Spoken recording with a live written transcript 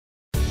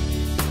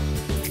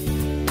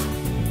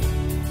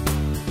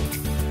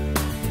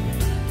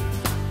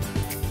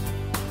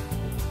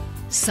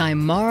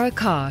Xaimara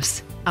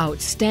Coss,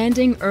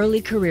 outstanding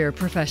early career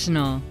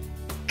professional.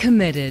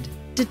 Committed,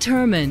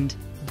 determined,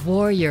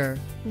 warrior,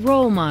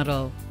 role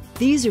model.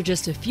 These are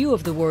just a few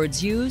of the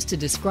words used to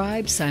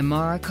describe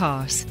Xaimara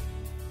Coss.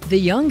 The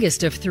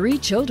youngest of 3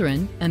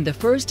 children and the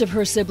first of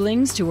her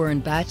siblings to earn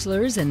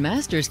bachelor's and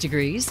master's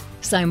degrees,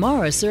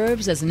 Xaimara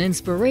serves as an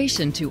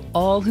inspiration to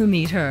all who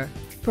meet her,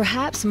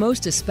 perhaps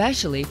most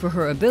especially for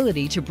her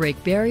ability to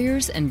break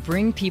barriers and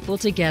bring people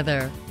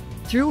together.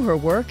 Through her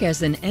work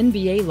as an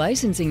NBA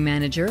licensing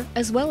manager,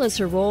 as well as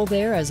her role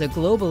there as a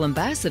global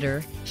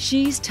ambassador,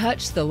 she's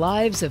touched the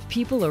lives of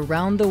people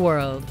around the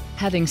world,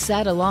 having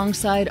sat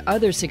alongside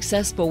other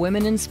successful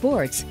women in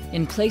sports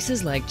in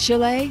places like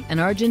Chile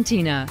and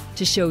Argentina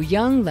to show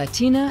young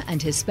Latina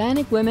and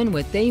Hispanic women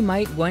what they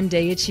might one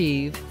day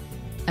achieve.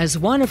 As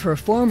one of her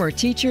former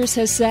teachers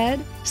has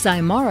said,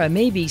 Xaimara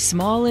may be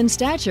small in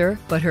stature,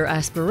 but her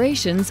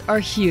aspirations are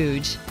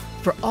huge.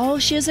 For all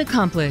she has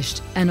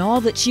accomplished and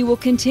all that she will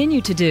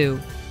continue to do,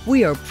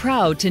 we are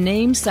proud to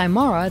name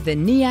Xaimara the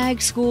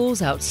Neag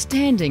School's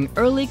Outstanding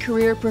Early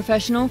Career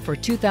Professional for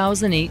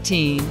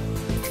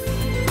 2018.